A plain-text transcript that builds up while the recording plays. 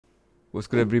What's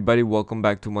good, everybody? Welcome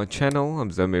back to my channel.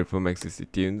 I'm Zamir from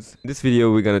XCC Tunes. In this video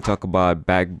we're going to talk about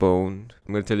Backbone.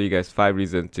 I'm going to tell you guys 5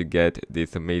 reasons to get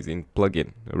this amazing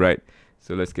plugin. Alright,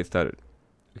 so let's get started.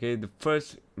 Okay, the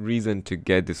first reason to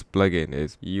get this plugin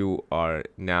is you are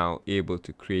now able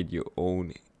to create your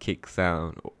own kick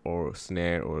sound or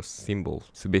snare or cymbals.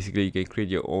 So basically you can create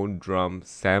your own drum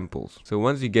samples. So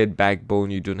once you get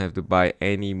Backbone, you don't have to buy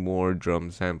any more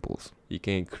drum samples. You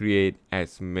can create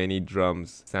as many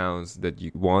drums sounds that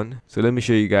you want. So let me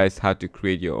show you guys how to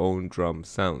create your own drum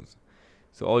sounds.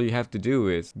 So all you have to do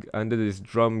is under this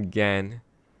drum GAN,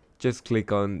 just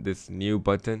click on this new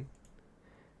button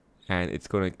and it's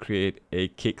going to create a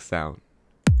kick sound.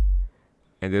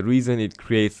 And the reason it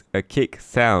creates a kick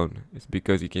sound is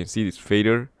because you can see this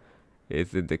fader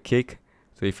is in the kick.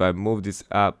 So if I move this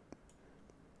up,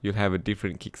 you'll have a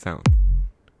different kick sound.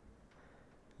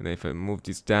 And if I move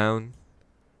this down,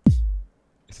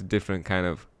 it's a different kind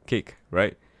of kick,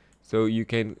 right? So you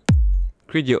can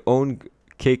create your own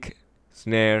kick,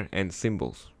 snare, and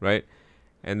cymbals, right?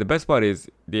 And the best part is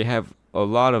they have a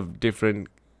lot of different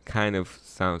kind of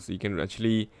sounds. You can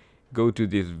actually go to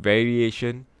this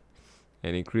variation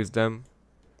and increase them.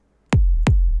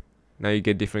 Now you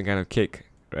get different kind of kick,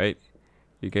 right?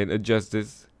 You can adjust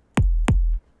this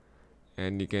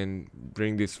and you can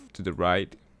bring this to the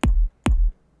right.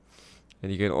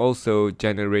 And you can also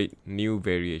generate new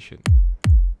variation.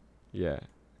 Yeah,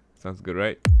 sounds good,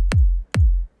 right?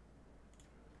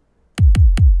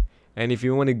 And if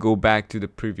you want to go back to the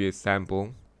previous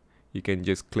sample, you can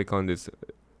just click on this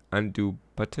undo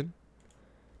button.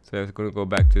 So it's going to go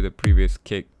back to the previous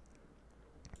kick.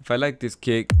 If I like this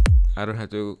kick, I don't have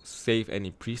to save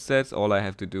any presets. All I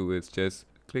have to do is just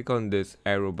click on this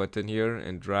arrow button here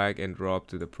and drag and drop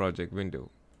to the project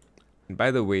window. And by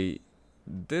the way,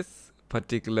 this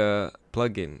particular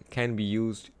plugin can be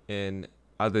used in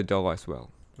other DAW as well,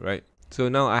 right? So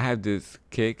now I have this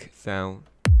kick sound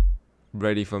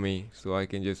ready for me, so I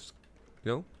can just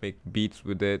make beats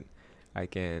with it. I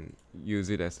can use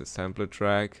it as a sampler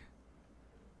track.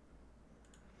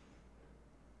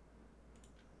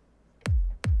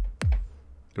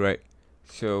 Right,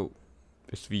 so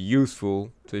it's be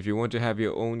useful. So if you want to have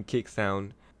your own kick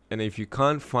sound, and if you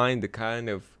can't find the kind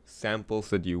of samples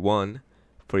that you want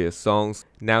for your songs,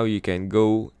 now you can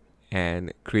go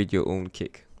and create your own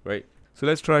kick, right? So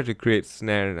let's try to create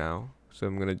snare now. So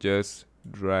I'm gonna just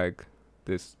drag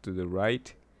this to the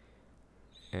right,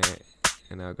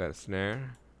 and I've got a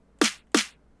snare.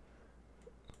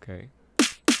 Okay,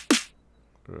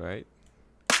 right.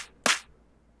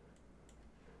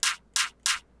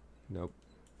 Nope.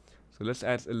 So let's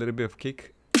add a little bit of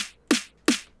kick.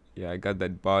 Yeah, I got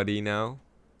that body now.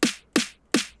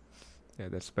 Yeah,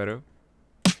 that's better.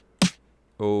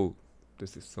 Oh,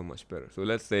 this is so much better. So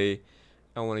let's say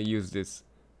I want to use this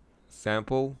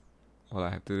sample. All I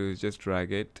have to do is just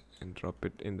drag it and drop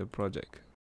it in the project.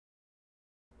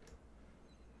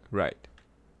 Right.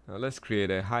 Now let's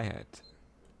create a hi-hat.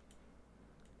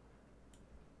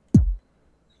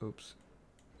 Oops.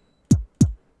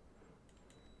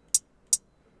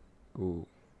 Ooh,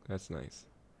 that's nice.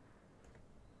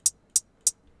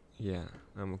 Yeah,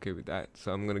 I'm okay with that.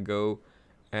 So I'm gonna go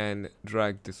and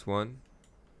drag this one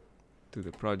to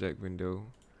the project window.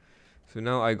 So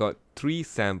now I got 3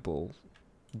 samples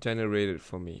generated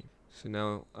for me. So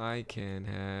now I can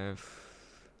have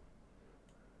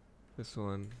this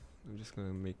one. I'm just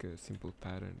gonna make a simple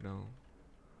pattern now.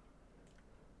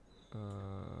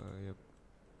 Yep,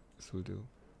 this will do.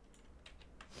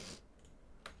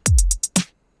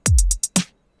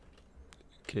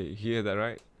 Okay, you hear that,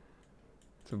 right?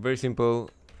 So very simple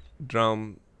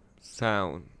drum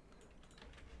sound.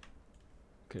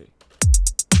 Okay,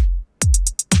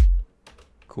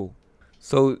 cool.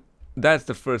 So that's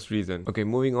the first reason. Okay,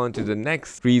 moving on to the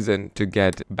next reason to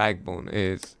get Backbone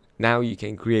is now you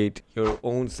can create your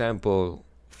own sample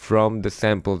from the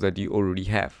samples that you already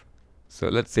have. So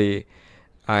let's say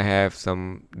I have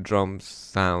some drum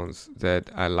sounds that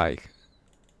I like.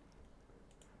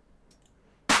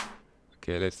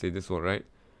 Okay, let's say this one, right?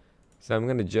 So I'm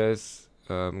gonna just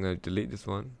I'm gonna delete this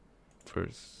one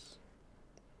first.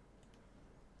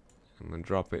 I'm gonna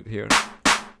drop it here.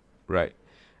 Right,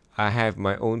 I have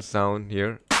my own sound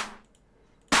here,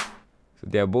 so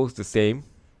they are both the same.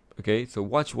 Okay, so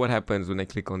watch what happens when I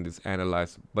click on this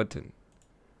analyze button.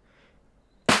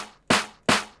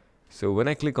 So when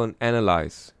I click on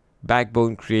analyze,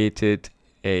 Backbone created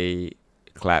a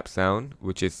clap sound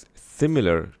which is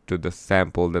similar to the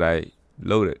sample that I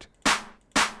loaded.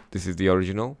 This is the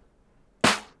original.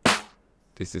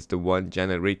 This is the one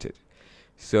generated.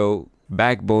 So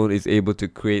Backbone is able to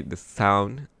create the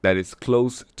sound that is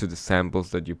close to the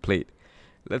samples that you played.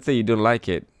 Let's say you don't like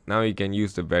it. Now you can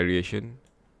use the variation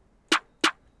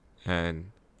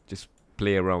and just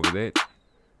play around with it.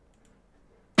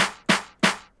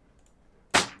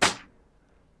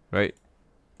 Right?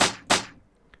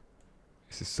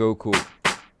 This is so cool.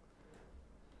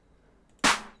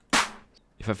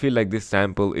 If I feel like this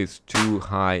sample is too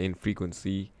high in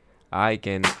frequency, I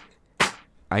can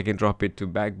drop it to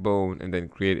Backbone and then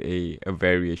create a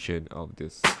variation of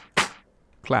this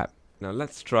clap. Now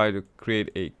let's try to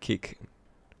create a kick.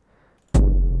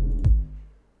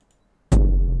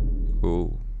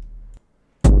 Oh.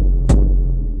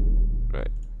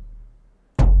 Right.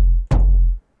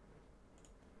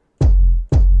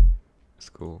 That's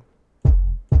cool.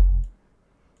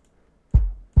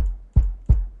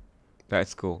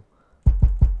 That's cool.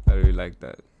 I really like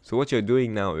that. So what you're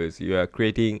doing now is you are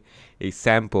creating a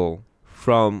sample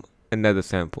from another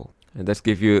sample, and that's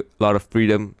give you a lot of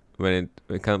freedom when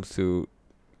it comes to,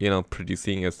 you know,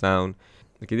 producing a sound.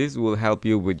 Okay, this will help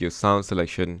you with your sound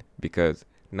selection because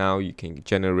now you can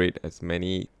generate as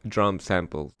many drum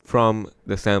samples from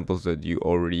the samples that you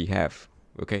already have.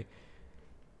 Okay,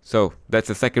 so that's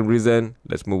the second reason.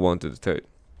 Let's move on to the third.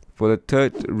 For the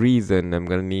third reason, I'm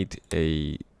gonna need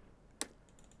a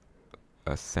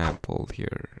sample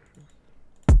here.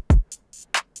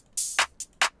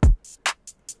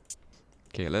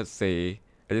 Okay, let's say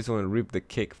I just want to rip the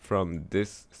kick from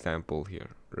this sample here,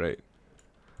 right?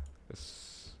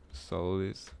 Let's solve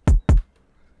this.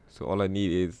 So all I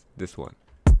need is this one.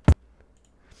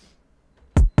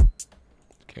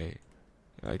 Okay,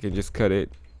 I can just cut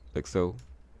it like so.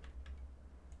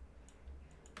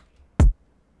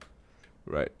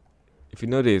 Right. If you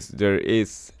notice, there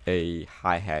is a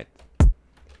hi-hat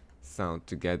sound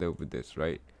together with this,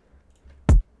 right?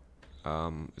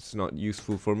 It's not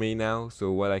useful for me now,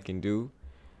 so what I can do,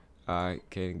 I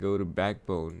can go to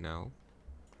Backbone now,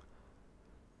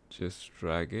 just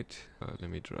drag it. Let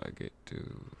me drag it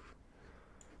to,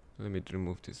 let me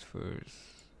remove this first,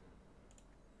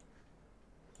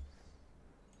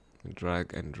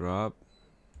 drag and drop.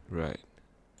 Right,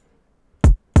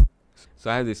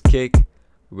 so I have this kick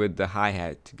with the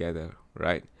hi-hat together,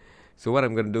 right? So what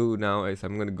I'm gonna do now is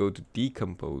I'm gonna go to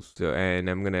decompose, and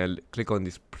I'm gonna click on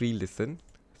this pre-listen.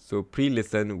 So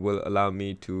pre-listen will allow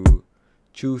me to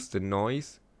choose the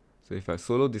noise. So if I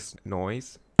solo this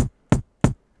noise,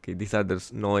 okay, these are the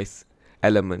noise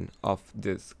element of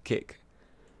this kick.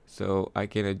 So I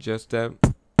can adjust them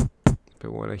if I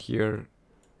want to hear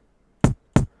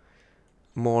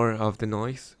more of the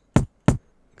noise.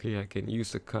 Okay, I can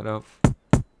use the cutoff,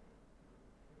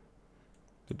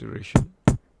 the duration,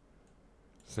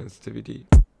 sensitivity.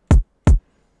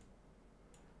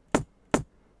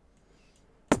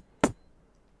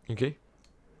 Okay,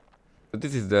 so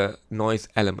this is the noise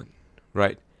element,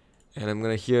 right? And I'm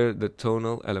gonna hear the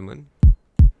tonal element.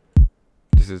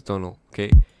 This is tonal.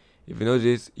 Okay, if you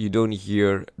notice, you don't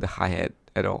hear the hi-hat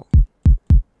at all.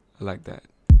 I like that.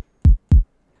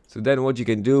 So then what you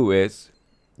can do is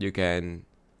you can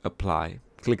apply,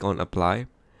 click on apply,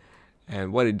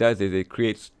 and what it does is it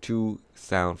creates two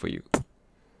sound for you.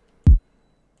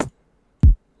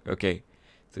 Okay,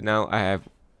 so now I have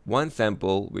one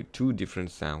sample with two different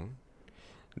sound.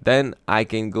 Then I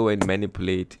can go and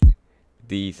manipulate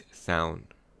these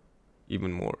sound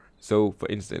even more. So for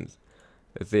instance,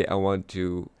 let's say I want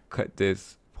to cut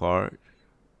this part,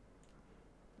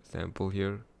 sample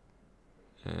here,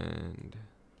 and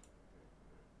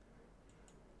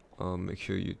make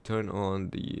sure you turn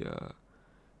on the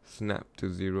snap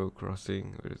to zero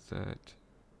crossing. Where is that?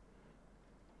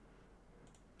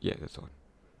 Yeah, that's on.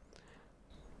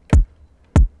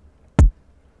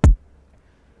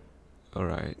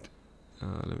 Alright,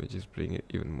 let me just bring it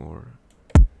even more.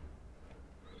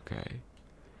 Okay,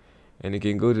 and you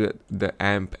can go to the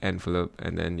amp envelope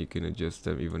and then you can adjust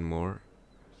them even more.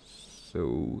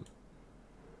 So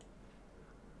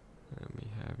let me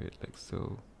have it like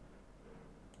so.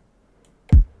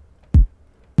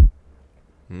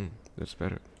 That's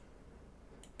better.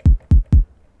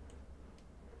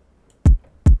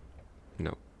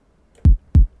 No.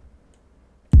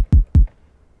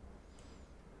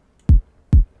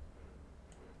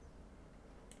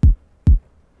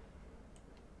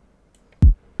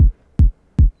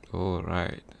 All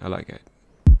right, I like it.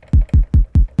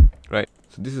 Right,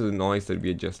 so this is the noise that we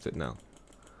adjusted now.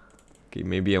 Okay,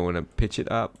 maybe I want to pitch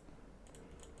it up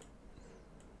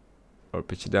or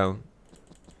pitch it down.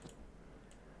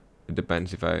 It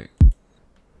depends if I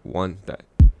want that.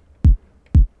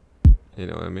 You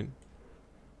know what I mean?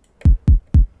 I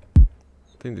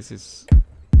think this is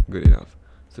good enough.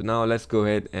 So now let's go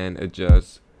ahead and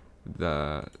adjust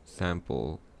the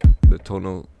sample, the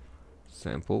tonal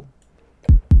sample.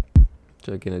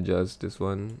 So I can adjust this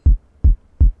one.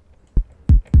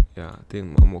 Yeah, I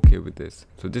think I'm okay with this.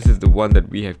 So this is the one that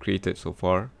we have created so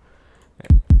far.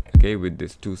 Okay, with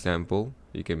this 2 sample,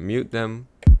 you can mute them,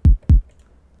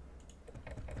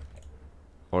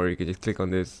 or you can just click on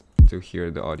this to hear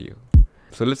the audio.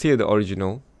 So let's hear the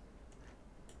original.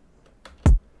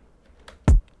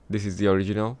 This is the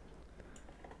original,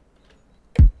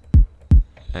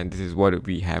 and this is what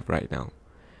we have right now.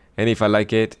 And if I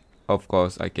like it, of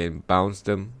course I can bounce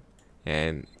them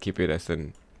and keep it as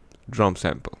a drum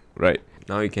sample. Right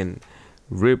now you can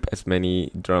rip as many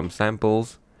drum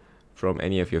samples from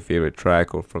any of your favorite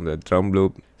track or from the drum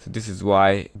loop. So this is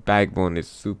why Backbone is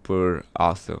super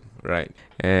awesome, right?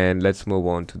 And let's move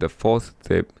on to the 4th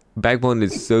tip. Backbone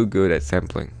is so good at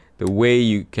sampling. The way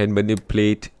you can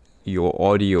manipulate your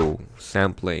audio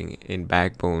sampling in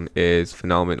Backbone is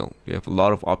phenomenal. You have a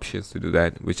lot of options to do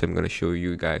that, which I'm going to show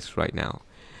you guys right now.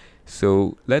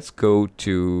 So let's go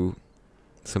to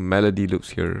some melody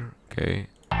loops here. Okay,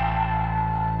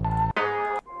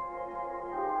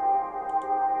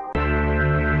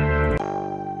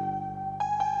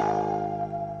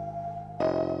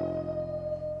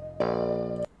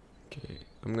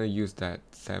 I'm gonna use that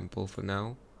sample for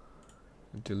now.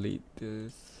 Delete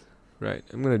this. Right,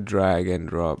 I'm gonna drag and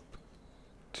drop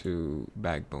to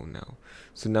Backbone now.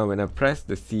 So now when I press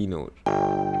the C note, I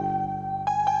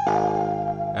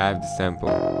have the sample.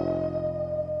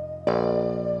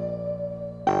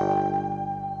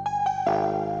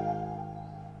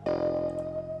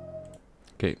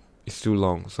 Okay, it's too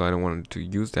long, so I don't want to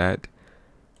use that.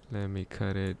 Let me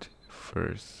cut it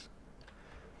first.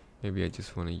 Maybe I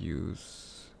just want to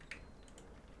use,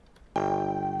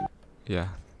 yeah,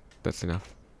 that's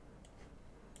enough.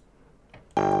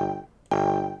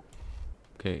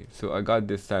 Okay, so I got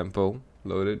this sample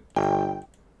loaded.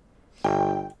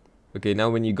 Okay, now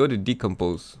when you go to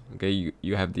decompose, okay,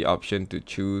 you have the option to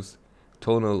choose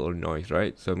tonal or noise,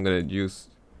 right? So I'm gonna use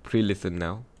pre-listen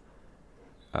now.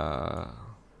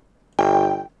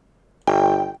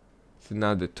 So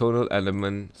now the tonal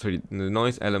element, sorry, the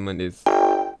noise element is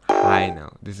high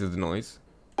now. This is the noise.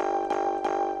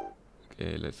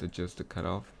 Okay, let's adjust the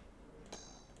cutoff.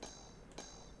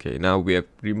 Okay, now we have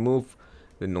removed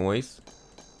the noise,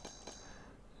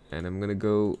 and I'm gonna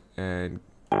go and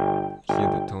hear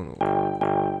the tonal.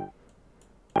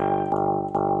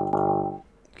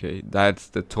 Okay, that's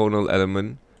the tonal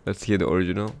element. Let's hear the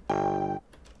original.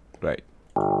 Right.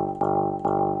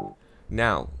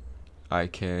 Now I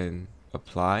can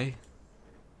apply.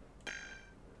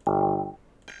 I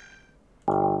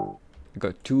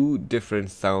got 2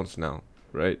 different sounds now,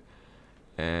 right?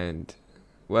 And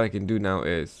what I can do now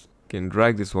is can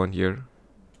drag this one here.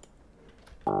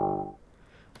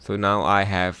 So now I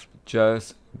have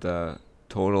just the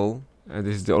tonal, and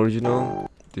this is the original.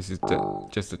 This is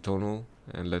just the tonal,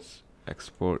 and let's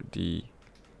export the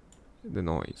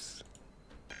noise.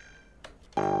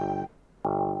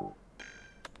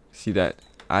 See that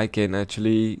I can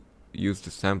actually use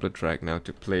the sampler track now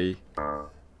to play.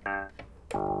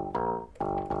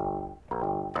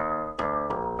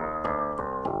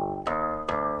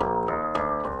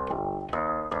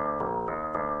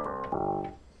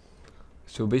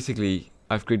 So basically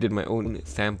I've created my own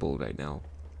sample right now,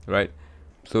 right?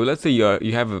 So let's say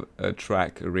you have a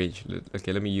track arranged.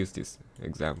 Okay, let me use this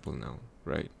example now,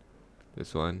 right?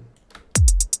 This one.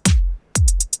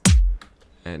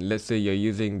 And let's say you're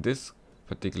using this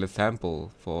particular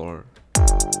sample for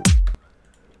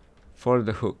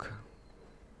the hook.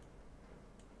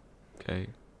 Okay.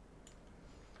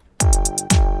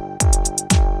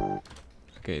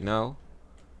 Okay, now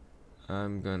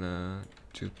I'm gonna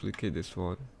duplicate this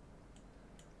one,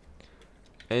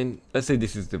 and let's say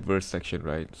this is the verse section,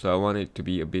 right? So I want it to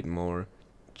be a bit more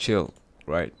chill,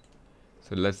 right?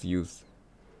 So let's use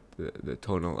the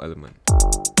tonal element.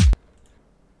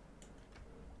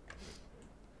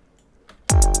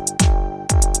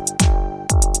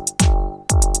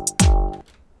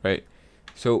 Right,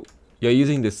 so you're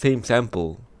using the same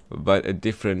sample but a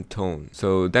different tone.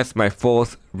 So that's my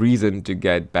 4th reason to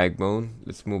get Backbone.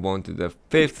 Let's move on to the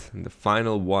 5th and the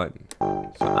final one.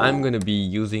 So I'm gonna be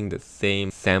using the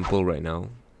same sample right now,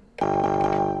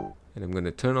 and I'm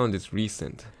gonna turn on this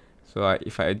recent. So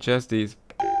if I adjust this,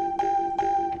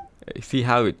 see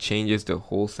how it changes the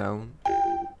whole sound.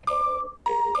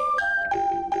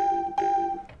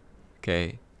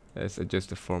 Okay, let's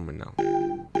adjust the format now.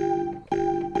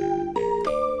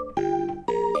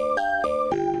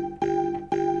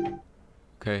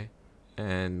 Okay,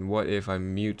 and what if I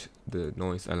mute the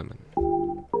noise element?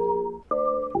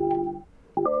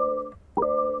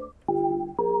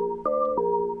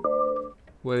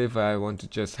 What if I want to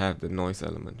just have the noise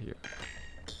element here?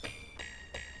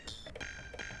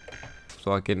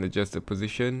 So I can adjust the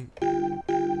position.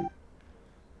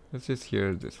 Let's just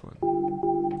hear this one.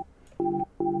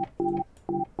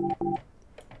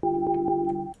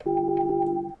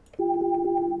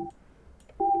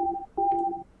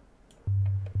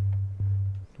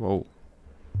 Whoa.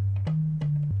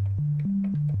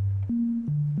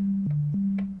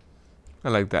 I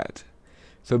like that.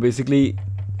 So basically,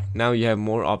 now you have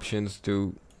more options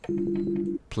to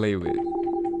play with,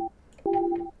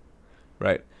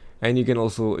 right? And you can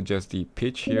also adjust the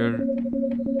pitch here.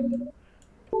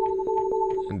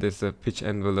 And there's a pitch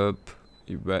envelope.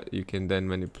 You can then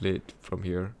manipulate from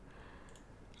here.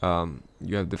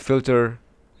 You have the filter,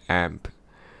 amp,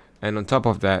 and on top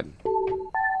of that,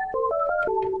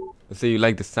 let's say you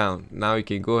like the sound. Now you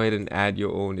can go ahead and add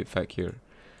your own effect here.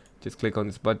 Just click on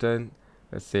this button.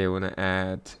 Let's say I want to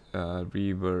add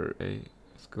reverb.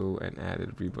 Let's go and add a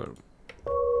reverb.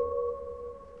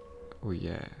 Oh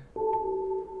yeah.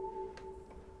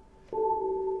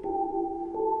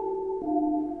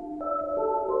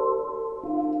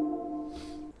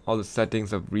 All the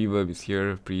settings of reverb is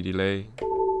here. Pre-delay.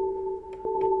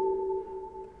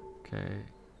 Okay,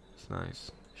 it's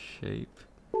nice. Shape.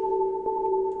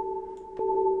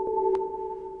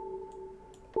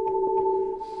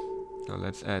 Now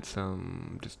let's add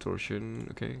some distortion.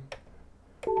 Okay.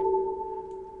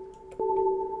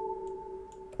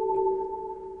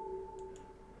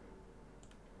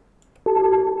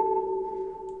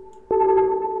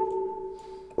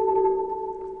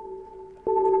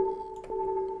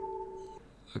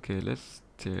 Okay, let's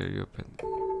stereo pen.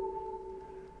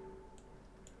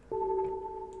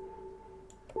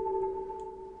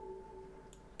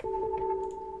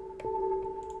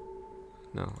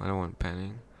 No, I don't want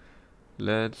panning.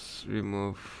 Let's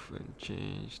remove and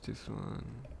change this one.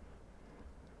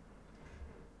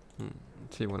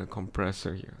 Let's say I want a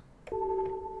compressor here.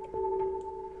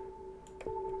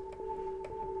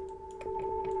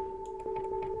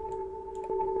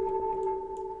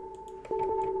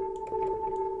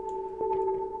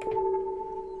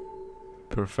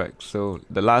 Perfect. So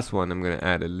the last one, I'm gonna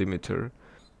add a limiter.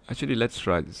 Actually, let's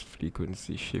try this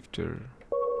frequency shifter.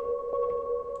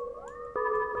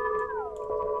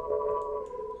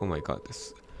 Oh my god,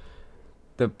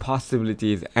 the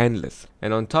possibility is endless.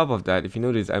 And on top of that, if you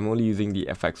notice, I'm only using the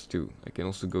FX2. I can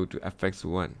also go to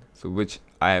FX1, so which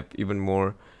I have even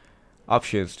more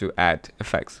options to add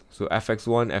effects. So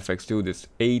FX1, FX2, there's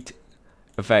 8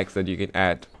 effects that you can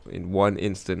add in one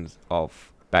instance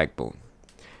of Backbone.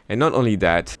 And not only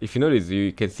that, if you notice,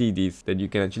 you can see these, that you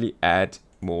can actually add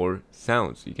more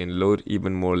sounds. You can load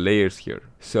even more layers here.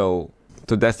 So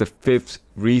that's the 5th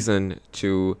reason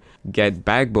to get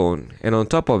Backbone. And on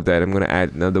top of that, I'm going to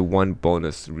add another one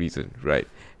bonus reason, right?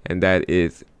 And that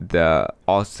is the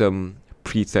awesome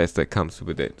presets that comes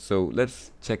with it. So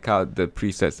let's check out the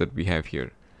presets that we have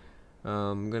here.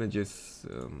 I'm going to just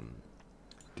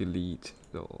delete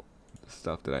the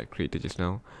stuff that I created just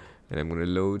now. And I'm going to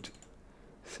load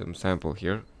some sample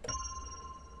here.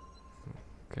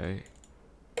 Okay.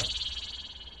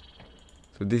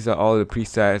 So these are all the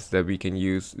presets that we can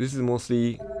use. This is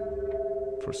mostly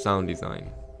for sound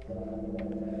design.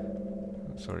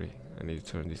 Sorry, I need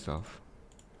to turn this off.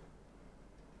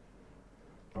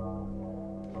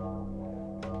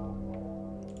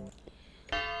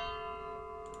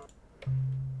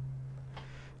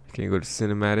 Can you go to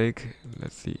cinematic?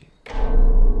 Let's see.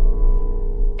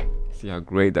 See how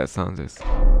great that sound is.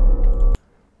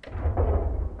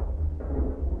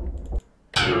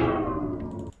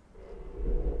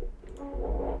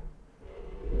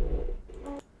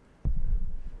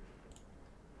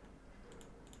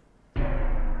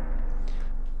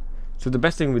 So the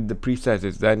best thing with the presets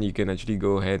is then you can actually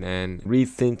go ahead and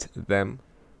resynth them.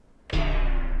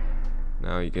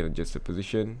 Now you can adjust the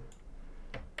position.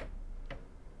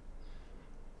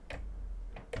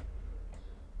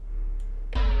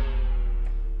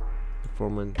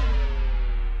 Performance.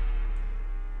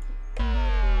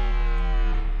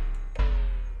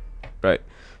 Right.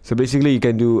 So basically you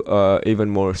can do even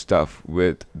more stuff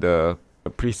with the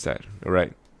preset,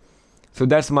 right? So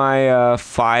that's my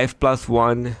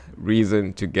 5+1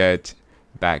 reason to get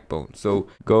Backbone. So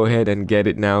go ahead and get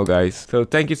it now, guys. So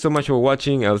thank you so much for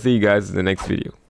watching. I'll see you guys in the next video.